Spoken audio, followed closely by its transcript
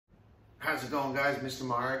How's it going, guys? Mr.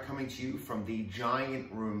 Meyer coming to you from the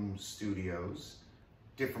Giant Room Studios,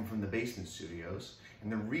 different from the basement studios.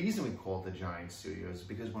 And the reason we call it the Giant Studios is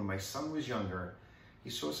because when my son was younger,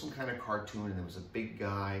 he saw some kind of cartoon and there was a big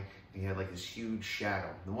guy and he had like this huge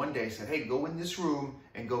shadow. And one day I said, hey, go in this room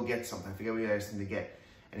and go get something. I forget what he asked him to get.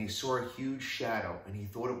 And he saw a huge shadow and he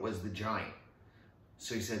thought it was the giant.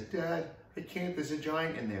 So he said, Dad, I can't, there's a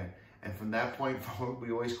giant in there. And from that point forward, we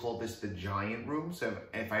always call this the Giant Room. So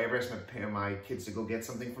if I ever ask my kids to go get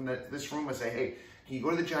something from this room, I say, hey, can you go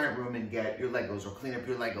to the Giant Room and get your Legos or clean up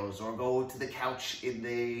your Legos or go to the couch in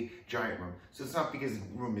the Giant Room? So it's not because the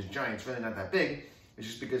room is giant, it's really not that big. It's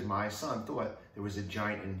just because my son thought there was a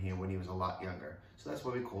giant in here when he was a lot younger. So that's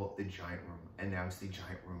why we call it the Giant Room. And now it's the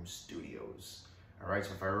Giant Room Studios. All right,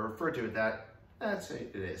 so if I refer to it that's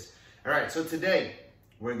it is. All right, so today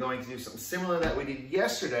we're going to do something similar that we did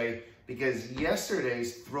yesterday, because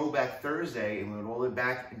yesterday's Throwback Thursday, and we went all the way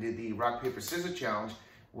back and did the rock, paper, scissors challenge,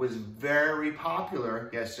 was very popular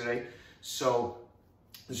yesterday. So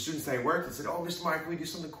the students that I worked with said, oh, Mr. Meyer, can we do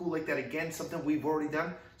something cool like that again, something we've already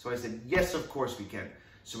done? So I said, yes, of course we can.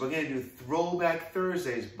 So we're gonna do Throwback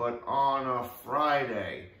Thursdays, but on a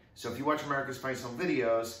Friday. So if you watch America's Funniest Home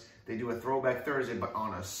Videos, they do a Throwback Thursday, but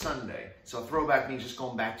on a Sunday. So throwback means just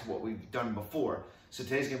going back to what we've done before. So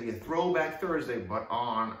today's gonna be a Throwback Thursday, but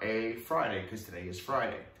on a Friday, because today is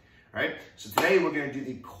Friday, right? So today we're gonna do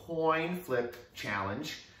the coin flip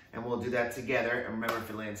challenge, and we'll do that together. And remember, if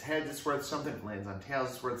it lands heads, it's worth something. If it lands on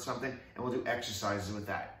tails, it's worth something. And we'll do exercises with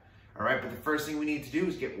that. All right, but the first thing we need to do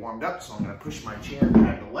is get warmed up. So I'm gonna push my chair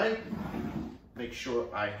out of the way. Make sure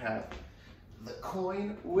I have the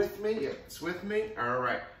coin with me. Yep, it's with me. All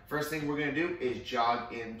right, first thing we're gonna do is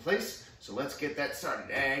jog in place. So let's get that started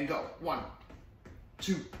and go. 1,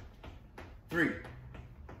 2, 3,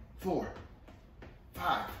 4,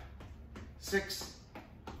 5, 6,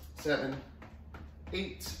 7,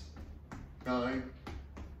 8, 9,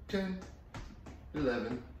 10,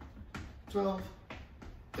 11, 12,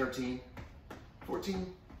 13,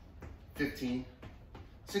 14, 15,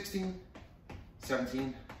 16,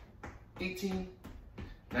 17, 18,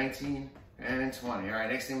 19, and 20. All right,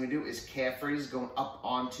 next thing we do is calf raises, going up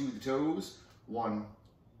onto the toes. 1,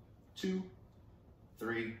 2,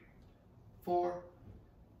 3, 4,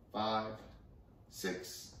 5,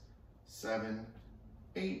 6, 7,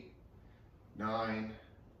 8, 9,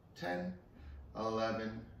 10,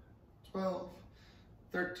 11, 12,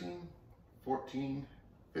 13, 14,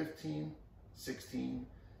 15, 16,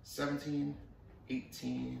 17,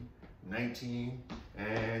 18, 19,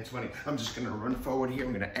 and 20. I'm just gonna run forward here.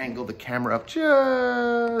 I'm gonna angle the camera up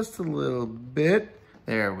just a little bit.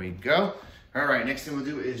 There we go. All right, next thing we'll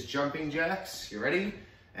do is jumping jacks. You ready?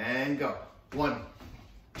 And go. 1,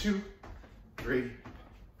 2, 3,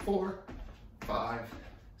 4, 5,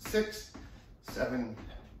 6, 7,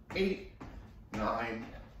 8, 9,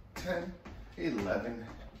 10, 11,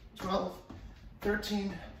 12,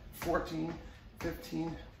 13, 14,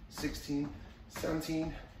 15, 16,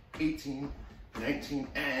 17, 18, 19,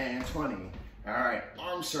 and 20. All right,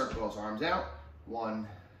 arm circles, arms out. 1,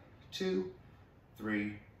 2,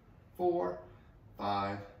 3, 4,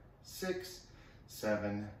 5, 6,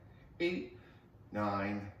 7, 8,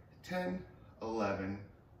 9, 10, 11,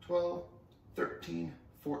 12, 13,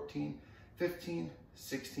 14, 15,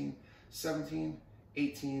 16, 17,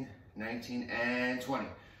 18, 19, and 20.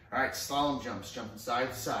 All right, slalom jumps, jumping side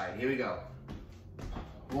to side. Here we go.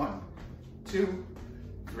 1, 2,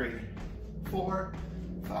 3, 4,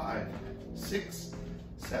 5, 6,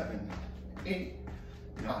 7, 8,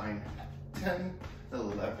 9, 10,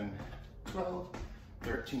 11, 12,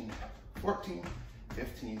 13, 14,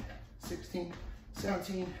 15, 16,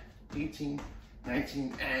 17, 18,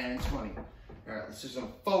 19, and 20. All right, let's do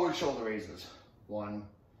some forward shoulder raises. 1,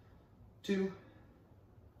 2,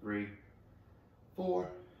 3, 4,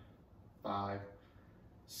 5,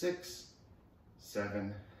 6,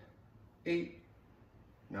 7, 8,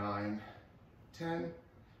 9, 10,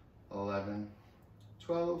 11,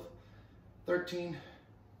 12, 13,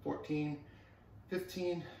 14,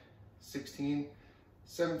 15, 16,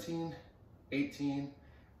 17, 18,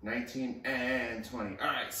 19, and 20. All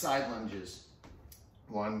right, side lunges.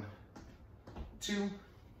 1, 2,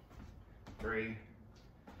 3,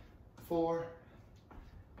 4,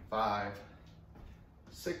 5,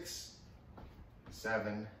 6,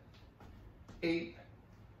 7, 8,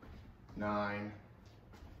 9,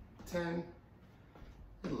 10,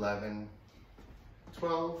 11,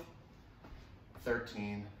 12,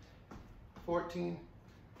 13, 14,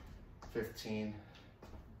 15,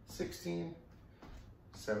 16,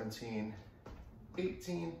 17,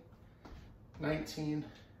 18, 19,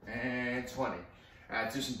 and 20. All right,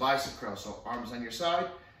 let's do some bicep curls. So arms on your side.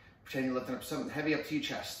 Pretend you're lifting up something heavy up to your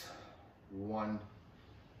chest. 1,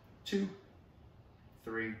 2,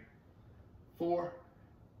 3, 4,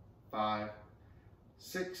 5,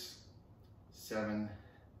 6, 7,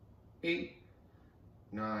 8,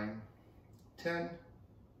 9, 10,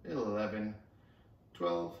 11,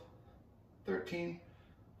 12, 13,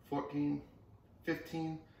 14,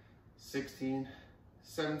 15, 16,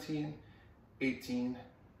 17, 18,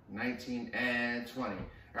 19, and 20.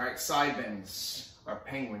 All right, side bends are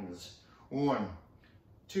penguins. 1,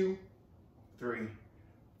 2, 3,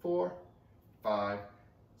 4, 5,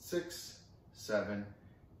 6, 7,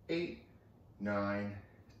 8, 9,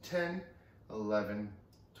 10, 11,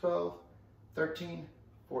 12, 13,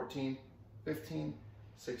 14, 15,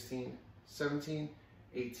 16, 17,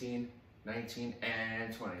 18, 19,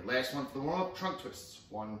 and 20. Last one for the warm-up, trunk twists.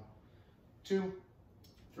 1, 2,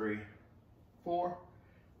 3, 4,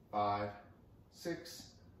 5, 6,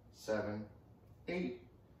 7, 8,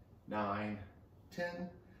 9, 10,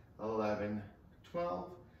 11, 12,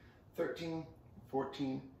 13,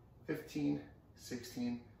 14, 15,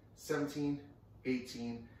 16, 17,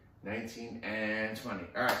 18, 19, and 20.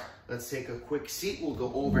 All right, let's take a quick seat. We'll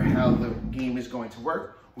go over how the game is going to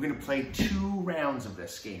work. We're gonna play 2 rounds of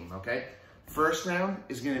this game, okay? First round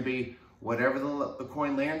is gonna be whatever the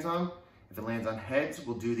coin lands on. If it lands on heads,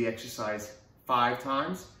 we'll do the exercise 5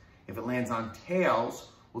 times. If it lands on tails,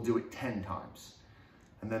 we'll do it 10 times.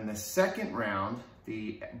 And then the second round,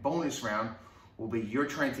 the bonus round, will be you're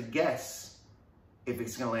trying to guess if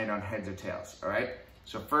it's gonna land on heads or tails, all right?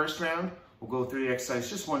 So first round, we'll go through the exercise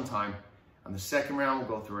just 1 time. On the second round,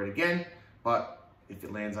 we'll go through it again, but if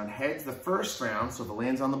it lands on heads, the first round, so if it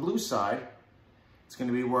lands on the blue side, it's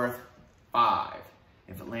gonna be worth 5.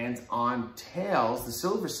 If it lands on tails, the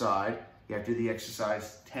silver side, you have to do the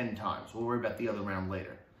exercise 10 times. We'll worry about the other round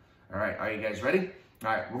later. All right, are you guys ready?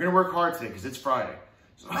 All right, we're gonna work hard today because it's Friday.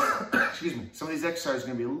 So, excuse me, some of these exercises are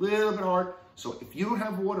gonna be a little bit hard. So if you don't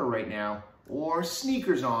have water right now or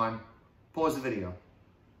sneakers on, pause the video.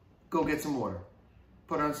 Go get some water.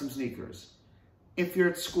 Put on some sneakers. If you're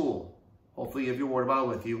at school, hopefully you have your water bottle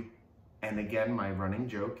with you. And again, my running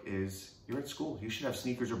joke is you're at school. You should have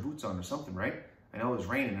sneakers or boots on or something, right? I know it was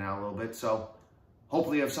raining now a little bit, so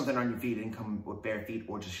hopefully you have something on your feet and come with bare feet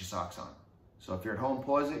or just your socks on. So if you're at home,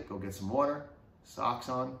 pause it, go get some water, socks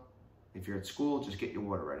on. If you're at school, just get your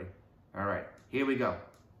water ready. All right, here we go.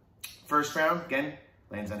 First round, again,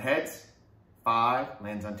 lands on heads, 5,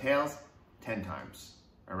 lands on tails, 10 times.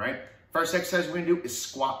 All right, first exercise we're gonna do is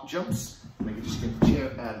squat jumps. Let me just get the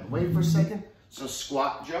chair out of the way for a second. So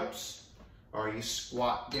squat jumps, or you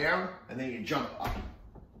squat down and then you jump up.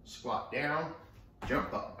 Squat down,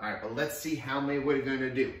 jump up. All right, but let's see how many we're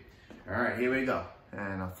gonna do. All right, here we go.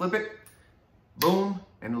 And I'll flip it, boom,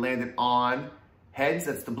 and land it on heads.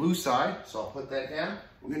 That's the blue side. So I'll put that down.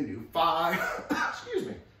 We're gonna do 5, excuse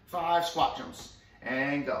me, 5 squat jumps.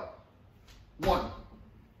 And go. 1,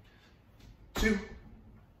 2,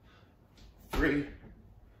 3,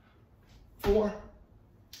 4,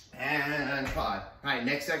 and 5. All right,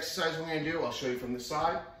 next exercise we're gonna do, I'll show you from the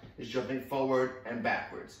side, is jumping forward and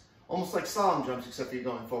backwards. Almost like slalom jumps, except you're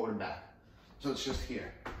going forward and back. So it's just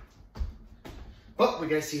here. But we're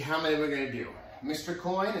gonna see how many we're gonna do. Mr.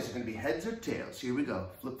 Coin, is it gonna be heads or tails? Here we go,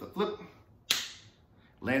 flip, flip, flip.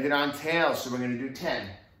 Landed on tails, so we're gonna do 10.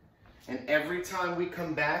 And every time we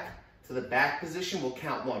come back to the back position, we'll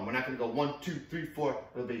count 1. We're not gonna go 1, 2, 3, 4.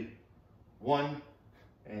 It'll be 1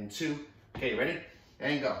 and 2. Okay, ready?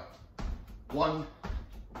 And go. 1,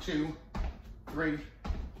 2, 3,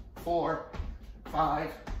 4,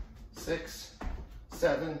 5, 6,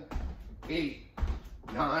 7, 8,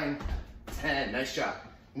 9, 10. Nice job.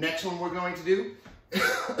 Next one we're going to do,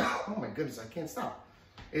 oh my goodness, I can't stop,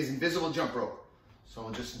 is invisible jump rope. So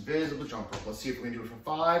just invisible jump rope. Let's see if we can do it for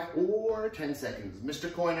 5 or 10 seconds.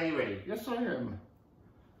 Mr. Coin, are you ready? Yes, I am.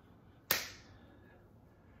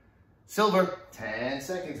 Silver, 10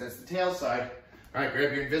 seconds. That's the tail side. All right,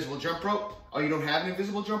 grab your invisible jump rope. Oh, you don't have an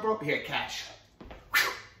invisible jump rope? Here, catch.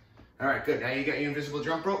 All right, good. Now you got your invisible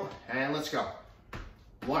jump rope, and let's go.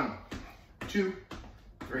 1, 2,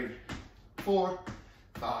 3, 4,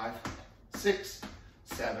 5, 6,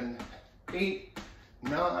 7, 8,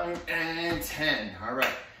 9, and 10. All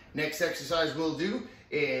right, next exercise we'll do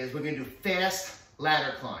is we're gonna do fast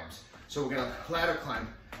ladder climbs. So we're gonna ladder climb,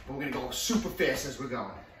 but we're gonna go super fast as we're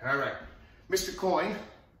going. All right, Mr. Coin,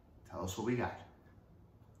 tell us what we got.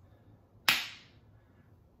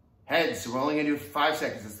 Heads, so we're only gonna do 5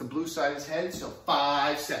 seconds. It's the blue side is heads, so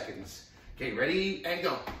 5 seconds. Okay, ready, and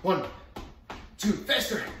go. 1, 2,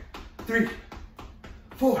 faster. 3,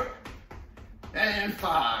 4, and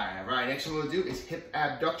 5. All right, next one we'll do is hip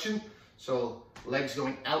abduction. So legs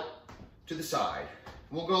going out to the side.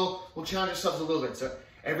 We'll challenge ourselves a little bit. So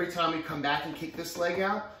every time we come back and kick this leg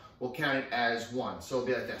out, we'll count it as 1. So it'll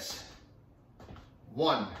be like this.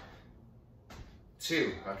 1,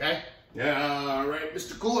 2, okay? Yeah, all right,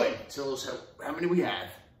 Mr. Coy, tell us how many we have.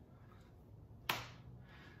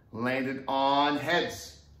 Landed on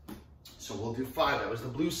heads. So we'll do 5, that was the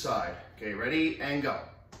blue side. Okay, ready, and go.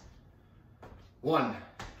 1,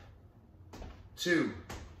 2,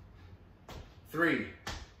 3,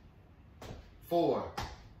 4,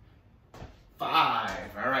 5.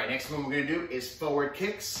 All right, next one we're gonna do is forward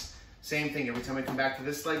kicks. Same thing, every time we come back to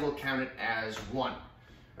this leg, we'll count it as 1.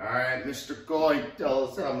 All right, Mr. Coy, tell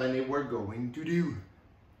us how many we're going to do.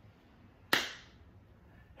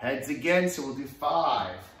 Heads again, so we'll do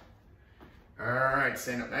 5. All right,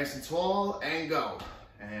 stand up nice and tall and go.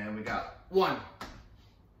 And we got 1,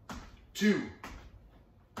 2,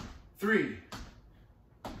 3,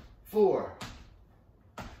 4,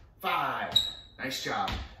 5. Nice job.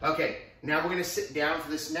 Okay, now we're gonna sit down for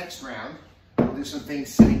this next round. We'll do some things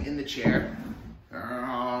sitting in the chair.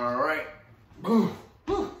 All right.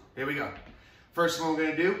 Here we go. First one we're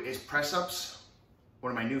gonna do is press ups.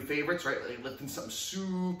 One of my new favorites, right? Like lifting something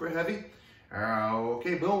super heavy.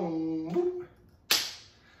 Okay, boom, boom.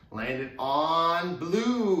 Landed on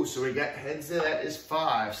blue. So we got heads there, that is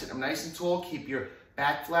 5. Sit up nice and tall, keep your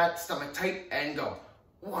back flat, stomach tight, and go.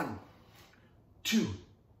 1, 2,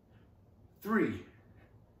 3,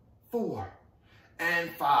 4,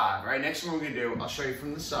 and 5. All right, next one we're gonna do, I'll show you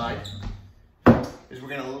from the side, is we're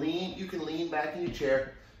gonna lean, you can lean back in your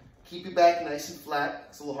chair, keep your back nice and flat.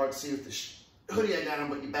 It's a little hard to see with the hoodie I got on,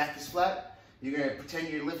 but your back is flat. You're gonna pretend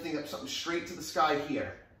you're lifting up something straight to the sky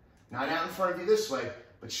here. Not out in front of you this way,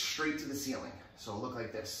 but straight to the ceiling. So it'll look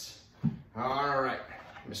like this. All right,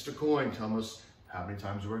 Mr. Coin, tell us how many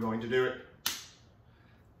times we're going to do it.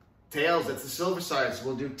 Tails, that's the silver side, so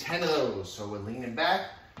we'll do 10 of those. So we're leaning back.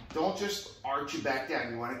 Don't just arch your back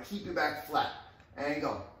down. You want to keep your back flat. And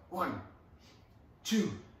go. 1,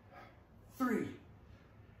 2, 3,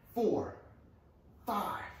 4,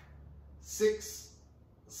 5, 6,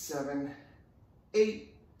 7,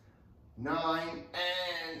 8, 9,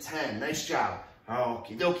 and 10. Nice job.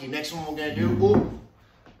 Okie dokie. Next one we're going to do, ooh,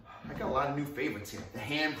 I got a lot of new favorites here. The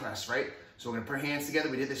hand press, right? So we're going to put hands together.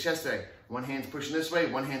 We did this yesterday. One hand's pushing this way,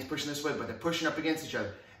 one hand's pushing this way, but they're pushing up against each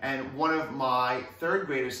other. And one of my 3rd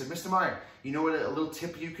graders said, Mr. Meyer, you know what a little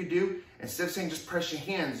tip you could do? Instead of saying just press your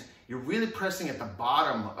hands, you're really pressing at the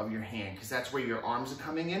bottom of your hand because that's where your arms are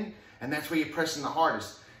coming in and that's where you're pressing the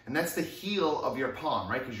hardest. And that's the heel of your palm,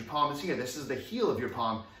 right? Because your palm is here. This is the heel of your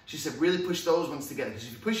palm. She said, really push those ones together because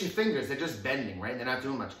if you push your fingers, they're just bending, right? They're not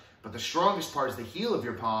doing much. But the strongest part is the heel of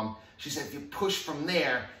your palm. She said, if you push from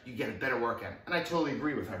there, you get a better workout. And I totally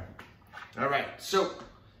agree with her. All right, so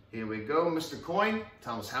here we go, Mr. Coin.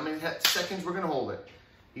 Tell us how many seconds we're gonna hold it.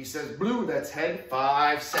 He says blue, that's head,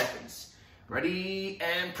 5 seconds. Ready,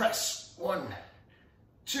 and press. 1,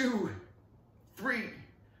 2, 3,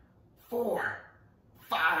 4,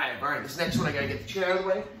 5. All right, this next one, I gotta get the chair out of the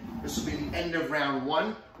way. This will be the end of round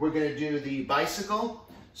 1. We're gonna do the bicycle.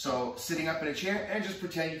 So sitting up in a chair and just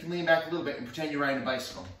pretend you can lean back a little bit and pretend you're riding a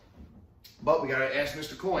bicycle. But we gotta ask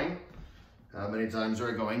Mr. Coin how many times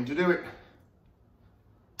we're going to do it.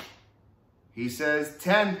 He says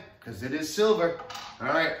 10, because it is silver. All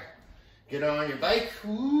right, get on your bike,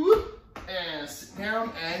 and sit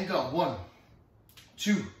down and go. 1,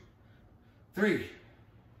 2, 3,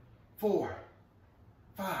 4,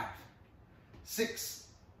 5, 6,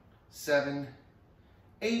 7,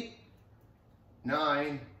 8,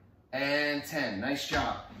 9, and 10. Nice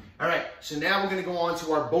job. All right, so now we're gonna go on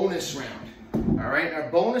to our bonus round. All right, our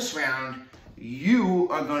bonus round, you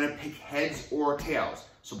are gonna pick heads or tails.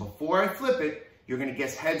 So before I flip it, you're gonna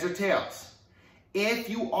guess heads or tails. If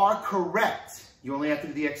you are correct, you only have to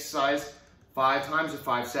do the exercise 5 times or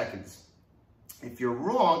 5 seconds. If you're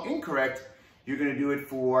wrong, incorrect, you're gonna do it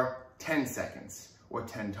for 10 seconds or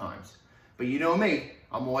 10 times. But you know me,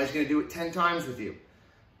 I'm always gonna do it 10 times with you.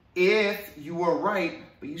 If you were right,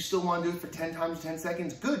 but you still wanna do it for 10 times, 10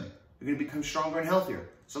 seconds, good. You're gonna become stronger and healthier.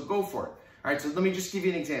 So go for it. All right, so let me just give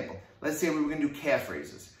you an example. Let's say we were gonna do calf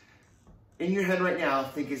raises. In your head right now,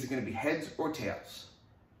 think, is it gonna be heads or tails?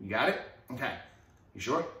 You got it? Okay. You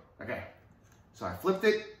sure? Okay. So I flipped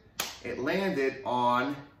it. It landed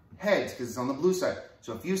on heads because it's on the blue side.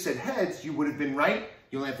 So if you said heads, you would have been right.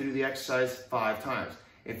 You only have to do the exercise 5 times.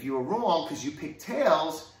 If you were wrong because you picked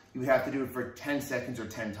tails, you would have to do it for 10 seconds or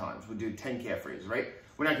 10 times. We'll do 10 calf raises, right?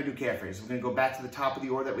 We're not gonna do calf raises. We're gonna go back to the top of the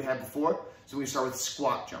order that we had before. So we start with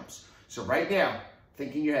squat jumps. So right now,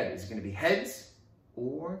 think in your head, is it gonna be heads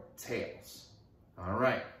or tails? All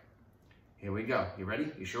right, here we go. You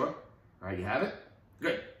ready? You sure? All right, you have it?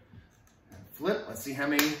 Good. Flip, let's see how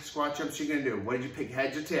many squat jumps you're gonna do. What did you pick,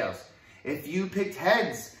 heads or tails? If you picked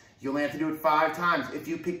heads, you only have to do it 5 times. If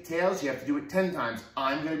you pick tails, you have to do it 10 times.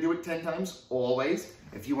 I'm gonna do it 10 times, always.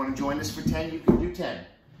 If you wanna join us for 10, you can do 10.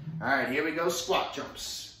 All right, here we go, squat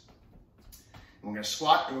jumps. We're gonna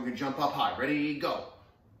squat and we're gonna jump up high. Ready, go.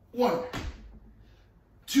 1,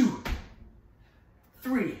 2,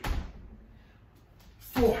 3,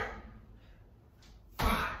 4,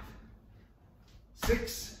 5,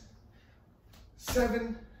 6,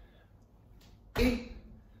 7, 8,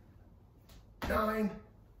 9,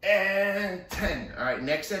 and 10. All right,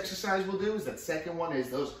 next exercise we'll do is that second one is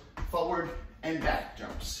those forward and back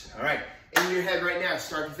jumps. All right, in your head right now,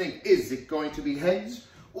 start to think, is it going to be heads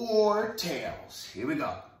or tails? Here we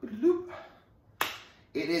go.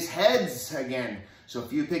 It is heads again. So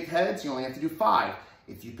if you pick heads, you only have to do 5.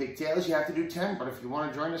 If you pick tails, you have to do 10. But if you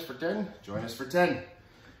want to join us for 10, join us for 10.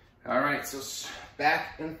 All right, so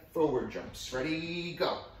back and forward jumps. Ready,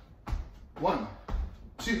 go. 1,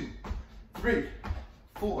 2, 3,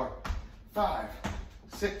 4, 5,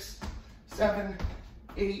 6, 7,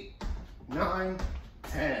 8, 9,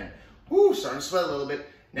 10. Woo, starting to sweat a little bit.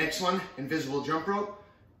 Next one, invisible jump rope.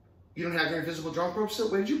 You don't have your invisible jump rope, so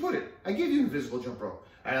where did you put it? I gave you invisible jump rope.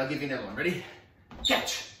 All right, I'll give you another one. Ready?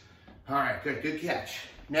 Catch. All right, good, good catch.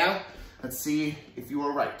 Now, let's see if you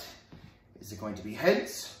are right. Is it going to be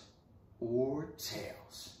heads or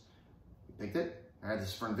tails? You picked it? All right, this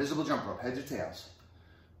is for invisible jump rope, heads or tails.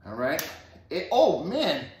 All right. Oh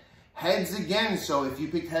man, heads again. So if you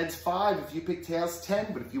picked heads, 5. If you picked tails,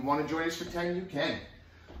 10. But if you want to join us for 10, you can.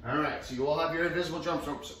 All right, so you all have your invisible jump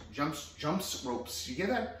ropes. Jumps ropes. You get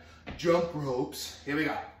that? Jump ropes. Here we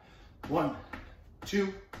go. 1,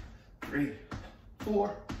 2, 3,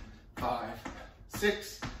 4, 5,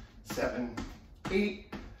 6, 7,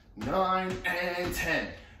 8, 9, and 10.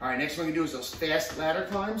 All right, next one we do is those fast ladder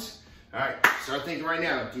climbs. All right, start thinking right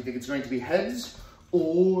now. Do you think it's going to be heads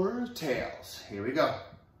or tails? Here we go.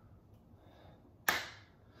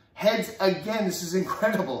 Heads again, this is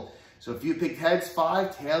incredible. So if you picked heads,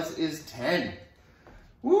 5, tails is 10.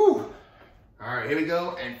 Woo! All right, here we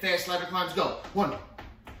go, and fast ladder climbs go. 1,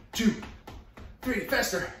 2, 3,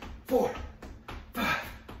 faster. 4, 5,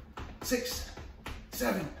 6,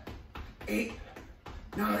 7, 8,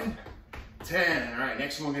 9, 10. All right,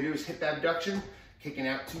 next one we're gonna do is hip abduction, kicking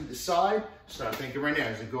out to the side. Start thinking right now,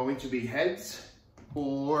 is it going to be heads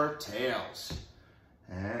or tails?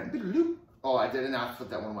 And oh, I did not flip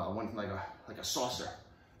that one well. I went like a saucer.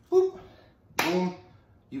 Boop, boom.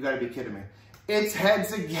 You gotta be kidding me. It's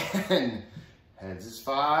heads again. Heads is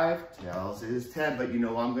 5, tails is 10, but you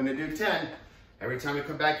know I'm gonna do 10. Every time we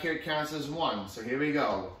come back here, it counts as 1. So here we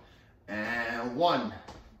go. And 1,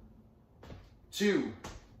 2,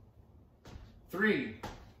 3,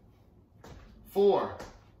 4,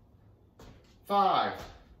 5,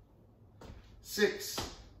 6,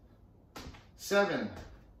 7,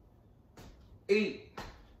 8,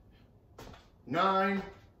 9,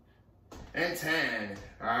 and 10.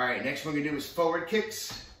 All right, next one we're gonna do is forward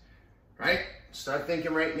kicks, right? Start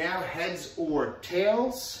thinking right now, heads or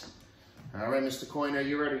tails. All right, Mr. Coin, are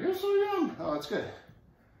you ready? You're so young. Oh, that's good.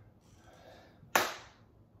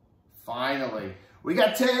 Finally, we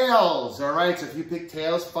got tails. All right, so if you pick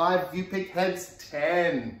tails, 5. If you pick heads,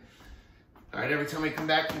 10. All right, every time we come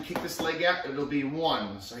back and kick this leg out, it'll be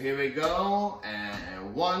 1. So here we go,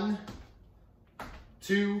 and 1,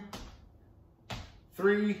 2,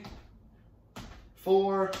 3,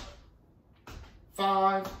 4,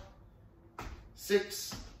 5,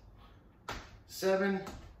 6, 7,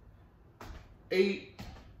 8,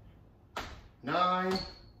 9,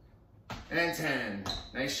 and 10.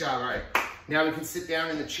 Nice job. All right. Now we can sit down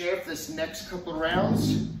in the chair for this next couple of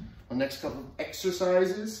rounds, or next couple of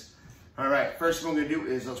exercises. All right. First one we're going to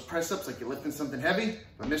do is those press-ups like you're lifting something heavy.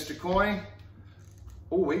 But Mr. Coin,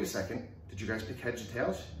 oh, wait a second. Did you guys pick heads or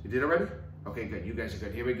tails? You did already? Okay, good. You guys are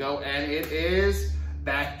good. Here we go. And it is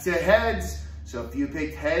back to heads. So if you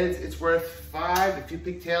picked heads, it's worth 5. If you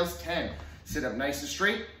pick tails, 10. Sit up nice and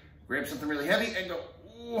straight. Grab something really heavy and go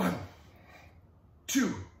 1,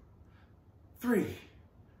 2, 3,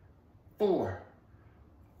 4,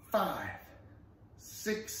 5,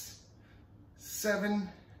 6, 7,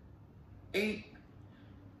 8,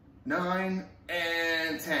 9,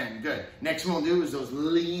 and 10. Good. Next one we'll do is those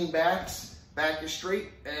lean backs. Back is straight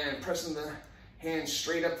and pressing the hands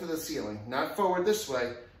straight up to the ceiling. Not forward this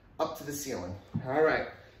way, up to the ceiling. All right.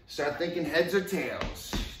 Start thinking heads or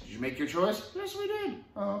tails. Did you make your choice? Yes, we did.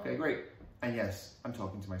 Oh, okay, great. And yes, I'm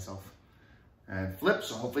talking to myself. and flip.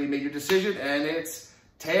 So hopefully you made your decision, and it's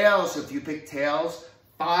tails. So if you pick tails,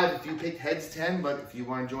 5. If you pick heads, 10. But if you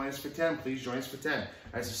want to join us for 10, please join us for 10. All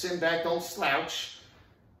right, so sit back, don't slouch.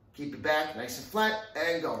 Keep your back nice and flat,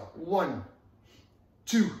 and go. 1,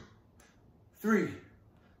 2, 3,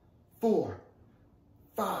 4,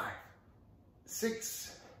 5,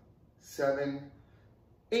 6, 7,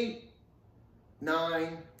 8,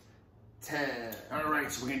 9, 10. All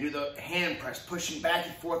right, so we're gonna do the hand press, pushing back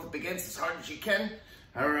and forth up against as hard as you can.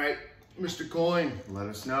 All right, Mr. Coin, let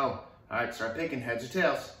us know. All right, start picking heads or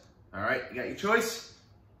tails. All right, you got your choice?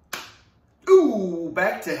 Ooh,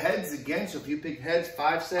 back to heads again. So if you pick heads,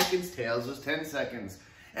 5 seconds, tails is 10 seconds.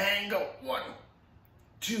 And go. 1,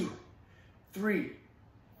 2, 3,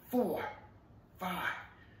 4, 5,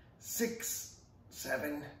 6,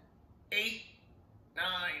 7, 8, 9,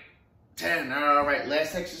 10. All right,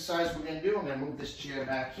 last exercise we're gonna do, I'm gonna move this chair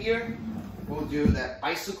back here. We'll do that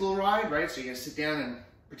bicycle ride, right? So you're gonna sit down and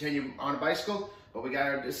pretend you're on a bicycle, but we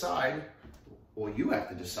gotta decide, or you have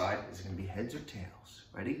to decide, is it gonna be heads or tails?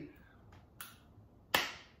 Ready?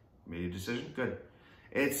 Made a decision? Good.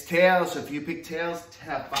 It's tails, so if you pick tails,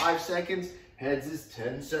 5 seconds, heads is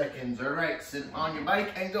 10 seconds. All right, sit on your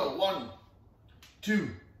bike and go. 1, 2,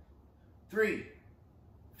 3,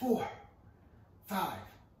 4, 5,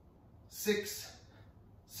 6,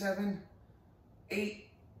 7, 8,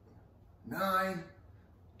 9,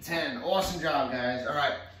 10. Awesome job, guys. All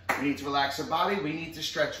right, we need to relax our body. We need to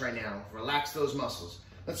stretch right now. Relax those muscles.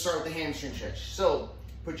 Let's start with the hamstring stretch. So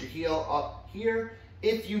put your heel up here.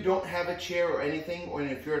 If you don't have a chair or anything, or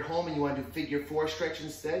if you're at home and you want to do figure 4 stretch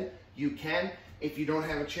instead, you can. If you don't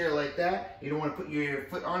have a chair like that, you don't want to put your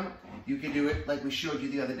foot on it, you can do it like we showed you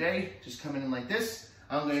the other day, just coming in like this.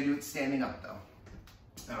 I'm going to do it standing up though.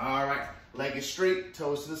 All right, leg is straight,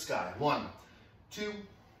 toes to the sky. 1, 2,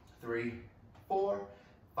 3, 4,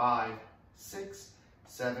 5, 6,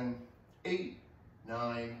 7, 8,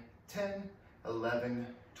 9, 10, 11,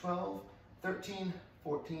 12, 13,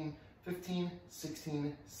 14, 15,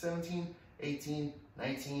 16, 17, 18,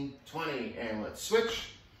 19, 20. And let's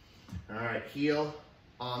switch. All right, heel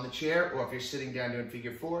on the chair, or if you're sitting down doing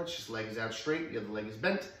figure 4, it's just leg is out straight, the other leg is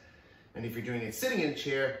bent. And if you're doing it sitting in a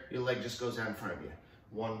chair, your leg just goes out in front of you.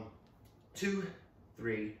 1, 2,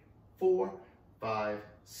 3, 4, 5,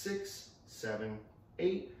 6, 7,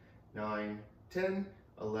 8, 9, 10,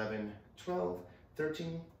 11, 12,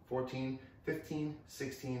 13, 14, 15,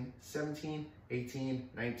 16, 17, 18,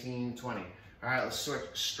 19, 20. All right, let's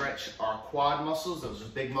stretch our quad muscles. Those are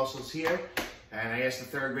big muscles here. And I asked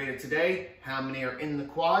the 3rd grader today, how many are in the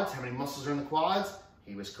quads? How many muscles are in the quads?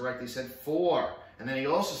 He was correct, he said 4. And then he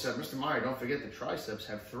also said, Mr. Meyer, don't forget the triceps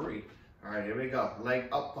have 3. All right, here we go. Leg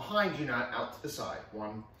up behind you, not out to the side.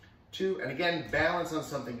 1, 2, and again, balance on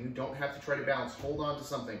something. You don't have to try to balance. Hold on to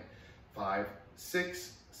something. 5,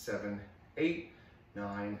 6, 7, 8,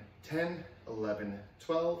 9, 10, 11,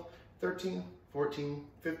 12, 13, 14,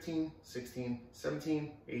 15, 16,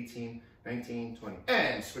 17, 18, 19, 20.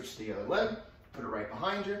 And switch to the other leg. Put it right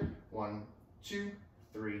behind you. 1, 2,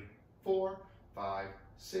 3, 4, 5,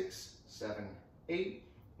 6, 7, 8,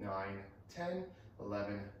 9, 10,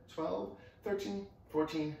 11, 12, 13,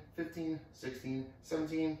 14, 15, 16,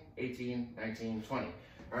 17, 18, 19, 20.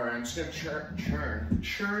 All right, I'm just gonna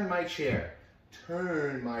churn my chair.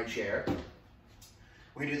 Turn my chair.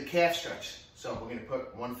 We're gonna do the calf stretch. So we're gonna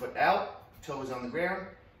put one foot out, toes on the ground,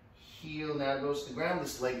 heel now goes to the ground.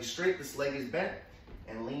 This leg is straight, this leg is bent,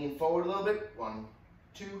 and lean forward a little bit. 1,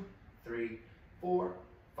 2, 3, 4,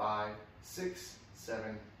 5, 6,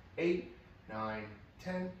 7, 8, 9,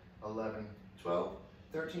 10, 11, 12,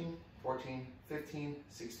 13, 14, 15,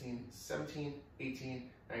 16, 17, 18,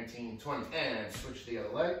 19, 20. And switch to the other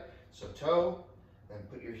leg. So toe, then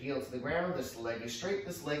put your heel to the ground. This leg is straight,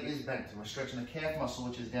 this leg is bent. And we're stretching the calf muscle,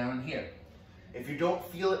 which is down in here. If you don't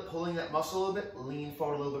feel it pulling that muscle a little bit, lean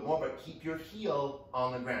forward a little bit more, but keep your heel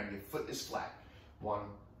on the ground. Your foot is flat. 1,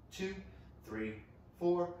 2, 3,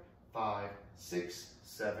 4, 5, 6,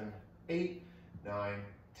 7, 8, 9,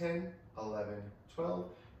 10, 11, 12,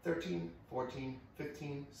 13, 14,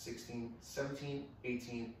 15, 16, 17,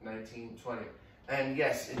 18, 19, 20. And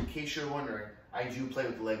yes, in case you're wondering, I do play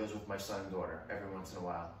with Legos with my son and daughter every once in a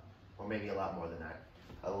while, or maybe a lot more than that.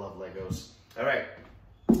 I love Legos. All right,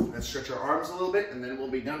 let's stretch our arms a little bit, and then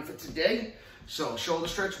we'll be done for today. So shoulder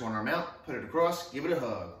stretch, one arm out, put it across, give it a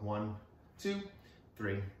hug. 1, 2,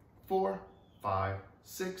 3, 4, 5,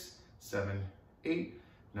 6, 7, 8,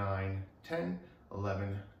 9, 10,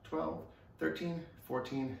 11, 12, 13,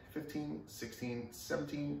 14, 15, 16,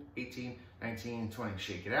 17, 18, 19, 20.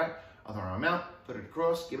 Shake it out. Other arm out, put it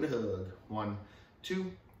across, give it a hug. 1,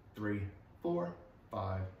 2, 3, 4,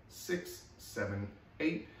 5, 6, 7,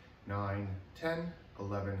 8, 9, 10,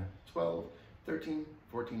 11, 12, 13,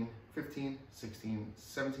 14, 15, 16,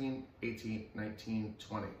 17, 18, 19,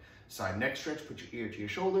 20. Side neck stretch, put your ear to your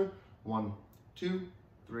shoulder. 1, 2,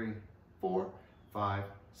 3, 4, 5,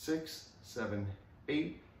 6, 7,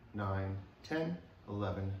 8, 9, 10,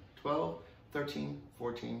 11, 12, 13,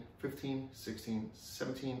 14, 15, 16,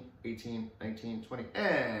 17, 18, 19, 20,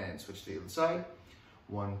 and switch to the other side.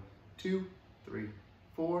 1, 2, 3,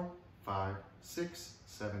 4, 5, 6,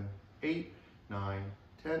 7, 8, 9,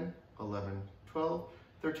 10, 11, 12,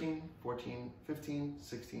 13, 14, 15,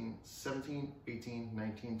 16, 17, 18,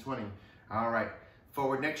 19, 20. All right,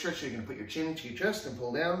 forward neck stretch. So you're gonna put your chin into your chest and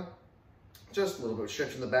pull down. Just a little bit,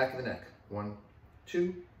 stretching the back of the neck. 1,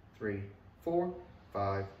 2, 3, 4,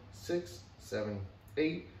 5, 6, 7,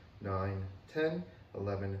 8, 9, 10,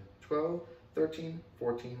 11, 12, 13,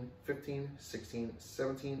 14, 15, 16,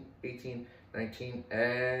 17, 18, 19,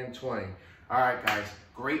 and 20. All right, guys,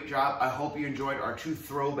 great job. I hope you enjoyed our 2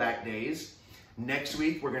 throwback days. Next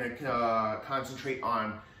week, we're gonna concentrate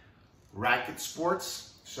on racket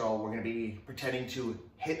sports. So we're gonna be pretending to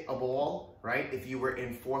hit a ball, right? If you were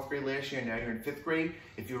in 4th grade last year, now you're in 5th grade.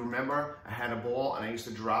 If you remember, I had a ball and I used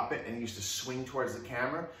to drop it and it used to swing towards the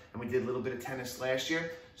camera, and we did a little bit of tennis last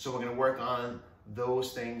year. So we're gonna work on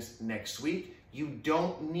those things next week. You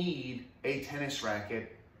don't need a tennis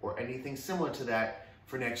racket or anything similar to that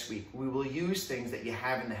for next week. We will use things that you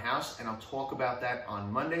have in the house, and I'll talk about that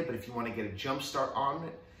on Monday. But if you want to get a jump start on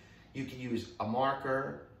it, you can use a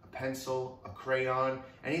marker, a pencil, a crayon,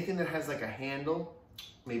 anything that has like a handle,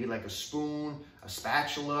 maybe like a spoon, a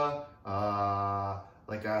spatula,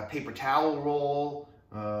 like a paper towel roll.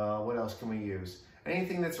 What else can we use?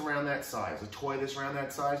 Anything that's around that size, a toy that's around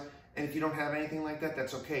that size. And if you don't have anything like that,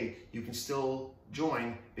 that's okay. You can still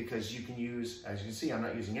join, because you can use, as you can see, I'm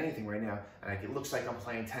not using anything right now, and it looks like I'm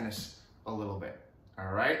playing tennis a little bit.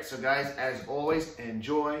 All right, so guys, as always,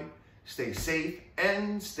 enjoy, stay safe,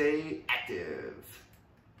 and stay active.